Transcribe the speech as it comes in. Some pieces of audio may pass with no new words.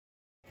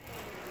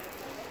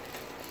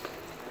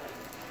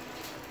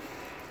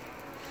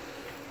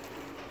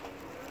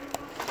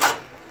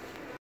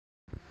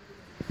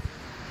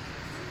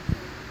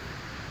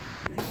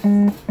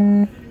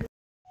Hey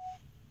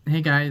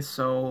guys,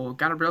 so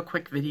got a real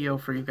quick video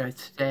for you guys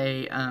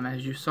today.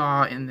 As you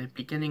saw in the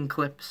beginning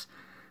clips,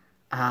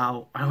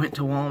 I went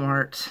to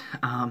Walmart,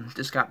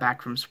 just got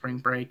back from spring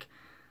break,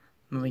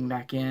 moving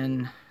back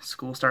in,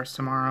 school starts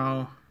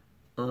tomorrow.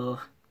 Ugh.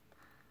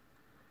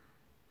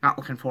 Not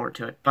looking forward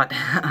to it, but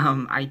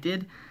I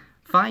did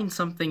find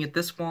something at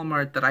this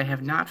Walmart that I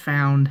have not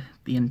found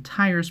the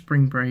entire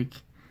spring break,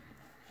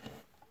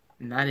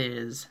 and that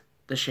is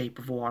The Shape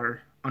of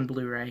Water on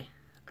Blu-ray.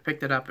 I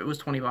picked it up, it was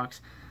 20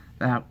 bucks.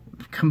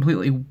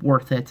 Completely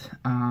worth it.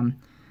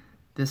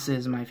 This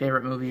is my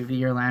favorite movie of the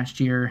year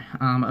last year.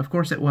 Of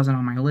course it wasn't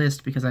on my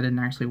list because I didn't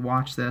actually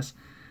watch this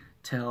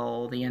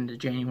till the end of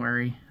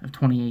January of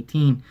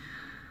 2018.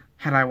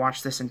 Had I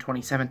watched this in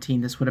 2017,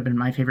 this would have been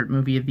my favorite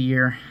movie of the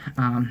year.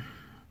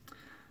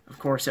 Of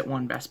course it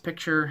won Best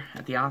Picture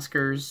at the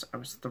Oscars. I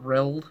was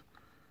thrilled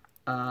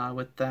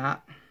with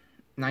that.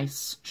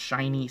 Nice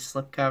shiny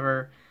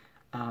slipcover.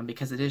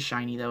 Because it is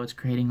shiny though, it's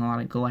creating a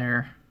lot of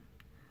glare.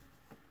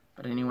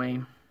 But anyway,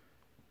 you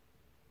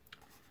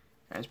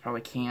guys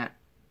probably can't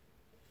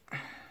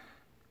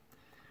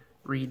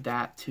read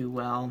that too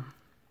well.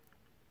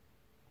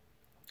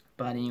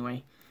 But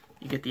anyway,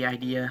 you get the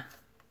idea.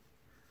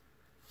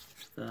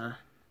 There's the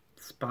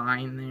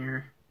spine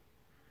there.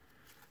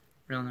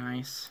 Real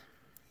nice.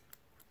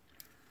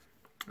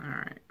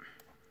 Alright.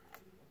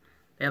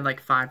 They had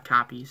like 5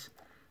 copies.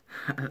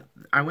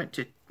 I went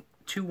to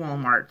 2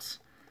 Walmarts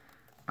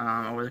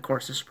over the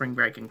course of spring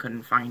break and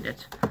couldn't find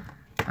it.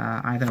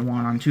 Either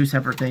one on 2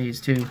 separate days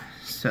too.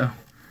 So,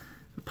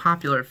 a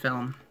popular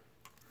film.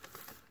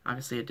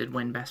 Obviously it did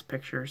win Best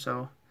Picture,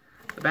 so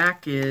the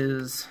back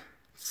is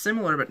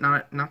similar but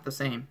not the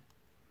same.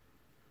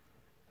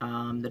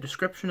 The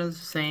description is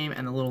the same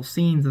and the little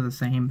scenes are the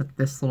same, but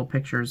this little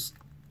picture is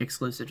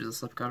exclusive to the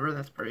slipcover.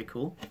 That's pretty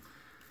cool.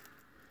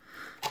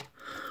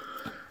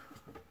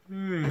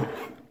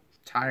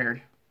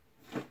 Tired.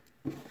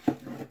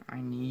 I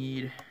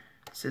need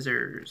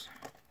scissors.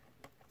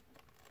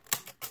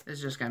 This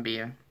is just going to be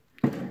a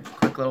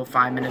quick little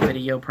 5-minute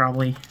video,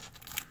 probably.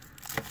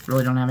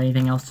 Really don't have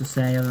anything else to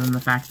say other than the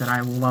fact that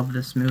I love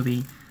this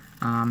movie,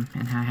 and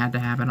I had to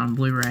have it on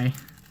Blu-ray.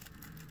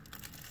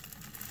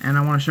 And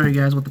I want to show you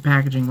guys what the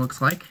packaging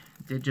looks like.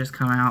 It did just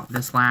come out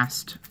this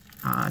last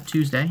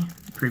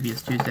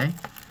previous Tuesday.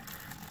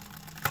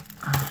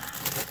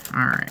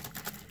 Alright.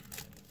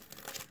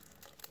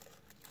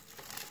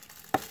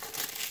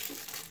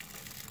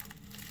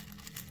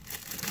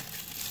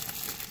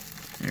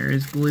 There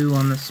is glue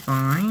on the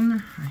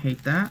spine. I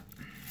hate that.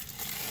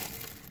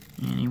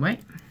 Anyway,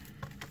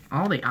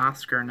 all the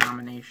Oscar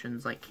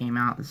nominations came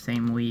out the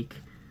same week.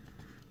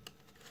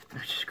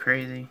 Which is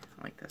crazy.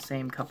 Like the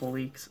same couple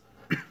weeks.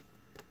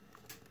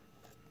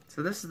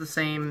 So this is the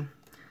same,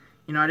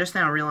 you know, I just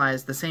now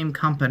realized the same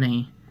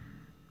company,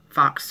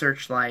 Fox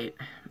Searchlight,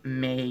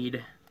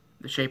 made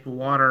The Shape of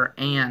Water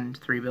and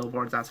 3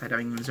 Billboards Outside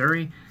Ebbing,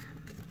 Missouri.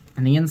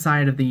 And the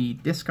inside of the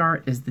disc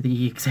art is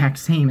the exact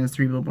same as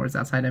 3 Billboards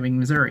Outside Ebbing,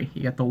 Missouri.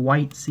 You got the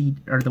white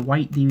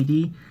white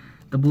DVD,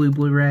 the blue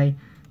Blu-ray,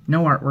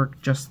 no artwork,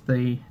 just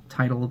the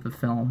title of the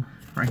film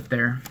right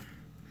there.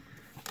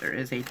 There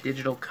is a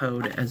digital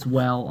code as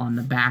well on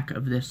the back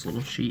of this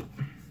little sheet.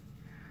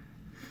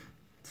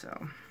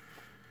 So,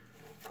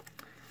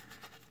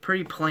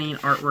 pretty plain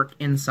artwork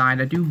inside.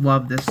 I do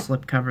love this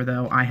slipcover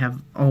though. I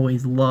have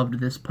always loved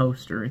this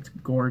poster. It's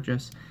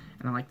gorgeous.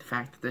 And I like the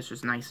fact that this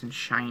is nice and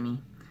shiny.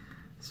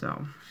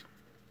 So,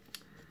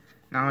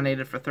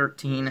 nominated for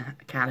 13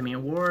 Academy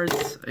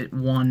Awards. It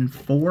won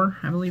 4,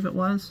 I believe it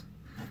was.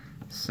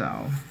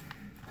 So,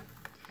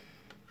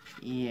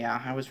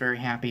 yeah, I was very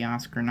happy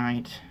Oscar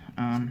night.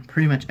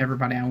 Pretty much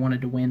everybody I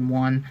wanted to win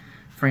won.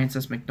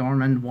 Frances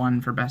McDormand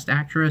won for Best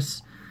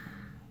Actress.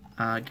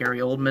 Gary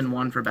Oldman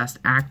won for Best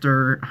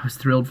Actor. I was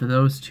thrilled for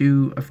those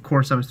two. Of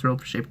course, I was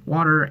thrilled for Shape of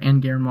Water,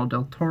 and Guillermo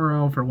del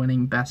Toro for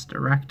winning Best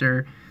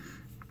Director.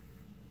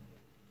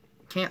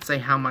 Can't say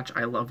how much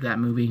I love that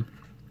movie.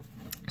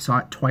 Saw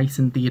it twice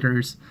in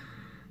theaters,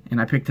 and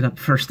I picked it up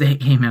the first day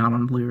it came out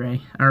on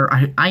Blu-ray. Or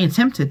I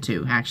attempted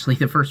to, actually,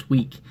 the first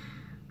week,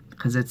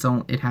 because it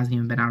hasn't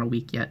even been out a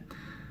week yet.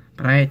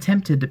 But I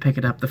attempted to pick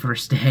it up the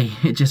first day.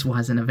 It just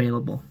wasn't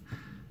available.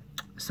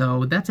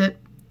 So that's it.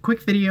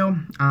 Quick video.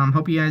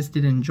 Hope you guys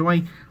did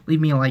enjoy. Leave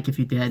me a like if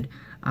you did.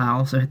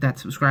 Also hit that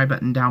subscribe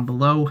button down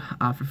below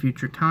for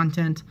future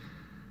content.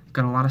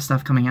 Got a lot of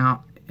stuff coming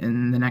out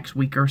in the next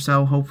week or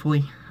so,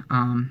 hopefully.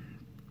 I'm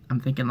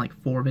thinking like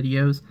 4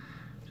 videos,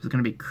 which is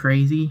going to be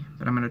crazy,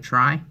 but I'm going to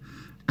try.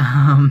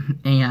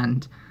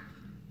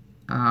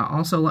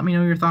 Also let me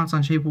know your thoughts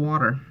on Shape of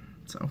Water.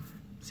 So,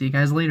 see you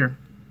guys later.